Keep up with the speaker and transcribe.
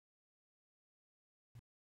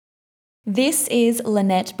This is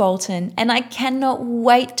Lynette Bolton, and I cannot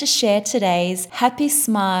wait to share today's Happy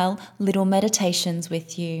Smile Little Meditations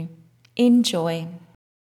with you. Enjoy.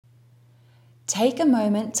 Take a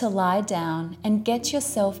moment to lie down and get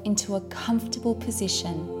yourself into a comfortable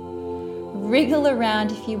position. Wriggle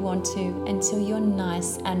around if you want to until you're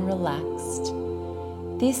nice and relaxed.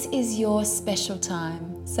 This is your special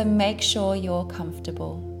time, so make sure you're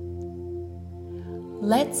comfortable.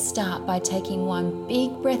 Let's start by taking one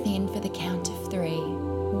big breath in for the count of 3.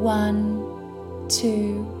 1,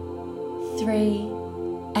 2, 3,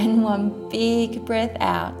 and one big breath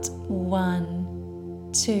out.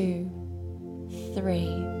 1, 2, 3.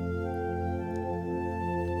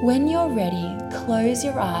 When you're ready, close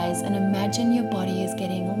your eyes and imagine your body is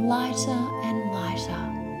getting lighter and lighter.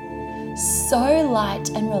 So light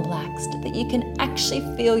and relaxed that you can actually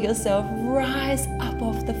feel yourself rise up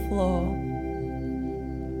off the floor.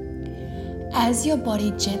 As your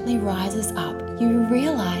body gently rises up, you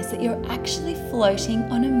realize that you're actually floating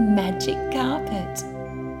on a magic carpet.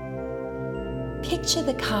 Picture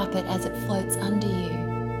the carpet as it floats under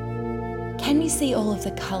you. Can you see all of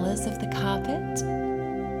the colors of the carpet?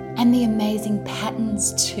 And the amazing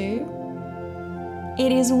patterns too?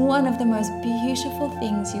 It is one of the most beautiful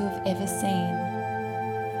things you have ever seen.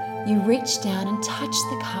 You reach down and touch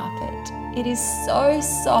the carpet. It is so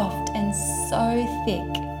soft and so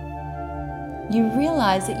thick. You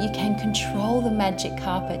realize that you can control the magic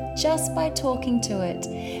carpet just by talking to it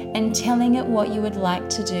and telling it what you would like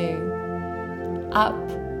to do. Up,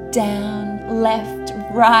 down, left,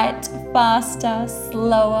 right, faster,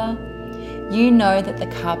 slower. You know that the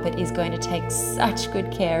carpet is going to take such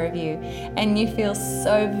good care of you, and you feel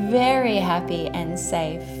so very happy and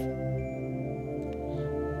safe.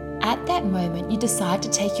 At that moment, you decide to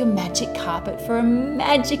take your magic carpet for a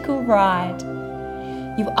magical ride.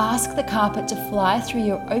 You ask the carpet to fly through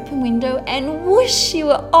your open window and whoosh,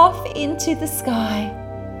 you are off into the sky.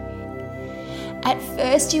 At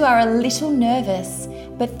first you are a little nervous,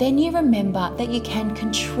 but then you remember that you can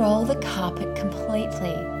control the carpet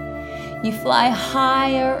completely. You fly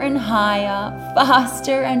higher and higher,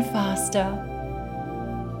 faster and faster.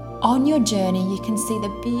 On your journey, you can see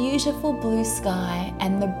the beautiful blue sky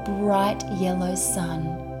and the bright yellow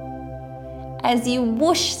sun. As you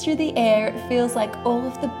whoosh through the air, it feels like all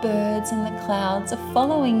of the birds and the clouds are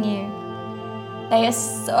following you. They are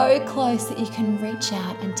so close that you can reach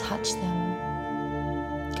out and touch them.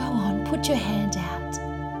 Go on, put your hand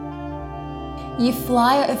out. You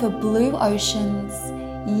fly over blue oceans,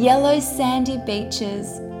 yellow sandy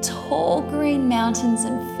beaches, tall green mountains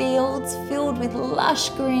and fields filled with lush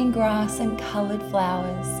green grass and coloured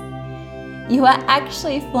flowers. You are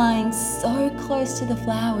actually flying so close to the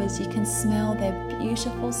flowers you can smell their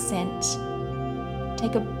beautiful scent.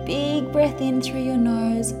 Take a big breath in through your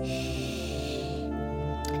nose.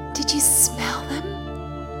 Did you smell them?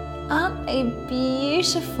 Aren't they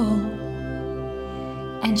beautiful?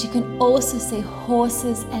 And you can also see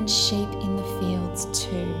horses and sheep in the fields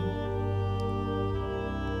too.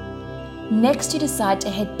 Next, you decide to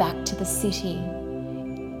head back to the city.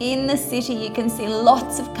 In the city, you can see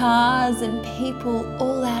lots of cars and people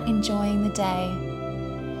all out enjoying the day.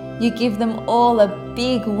 You give them all a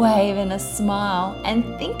big wave and a smile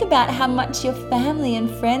and think about how much your family and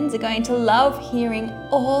friends are going to love hearing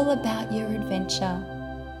all about your adventure.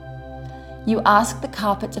 You ask the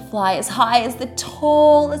carpet to fly as high as the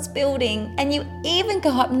tallest building, and you even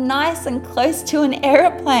go up nice and close to an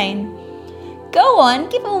aeroplane. Go on,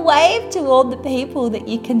 give a wave to all the people that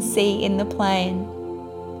you can see in the plane.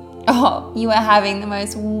 Oh, you are having the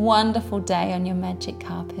most wonderful day on your magic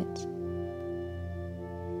carpet.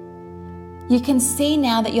 You can see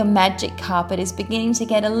now that your magic carpet is beginning to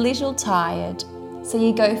get a little tired, so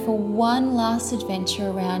you go for one last adventure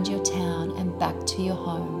around your town and back to your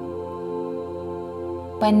home.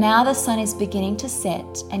 By now the sun is beginning to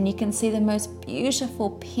set and you can see the most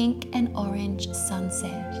beautiful pink and orange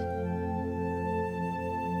sunset.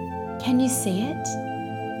 Can you see it?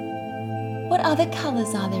 What other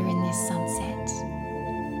colours are there in this sunset?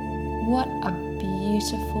 What a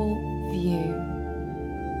beautiful view.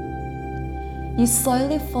 You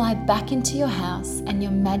slowly fly back into your house and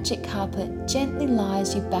your magic carpet gently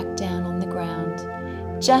lies you back down on the ground,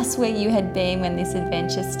 just where you had been when this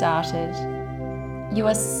adventure started. You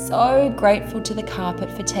are so grateful to the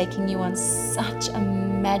carpet for taking you on such a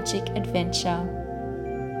magic adventure.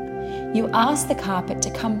 You ask the carpet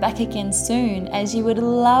to come back again soon, as you would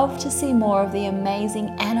love to see more of the amazing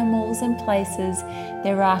animals and places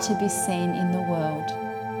there are to be seen in the world.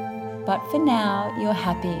 But for now, you're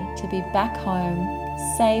happy to be back home,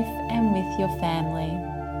 safe and with your family.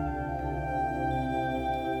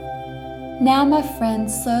 Now, my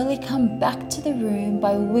friends, slowly come back to the room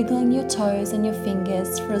by wiggling your toes and your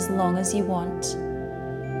fingers for as long as you want.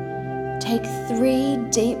 Take 3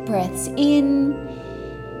 deep breaths in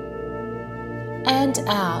and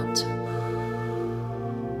out.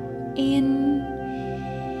 In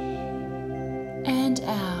and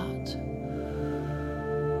out.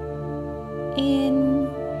 In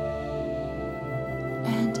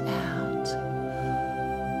and out.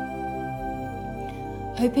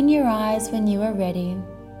 Open your eyes when you are ready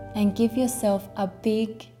and give yourself a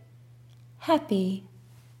big, happy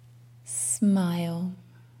smile.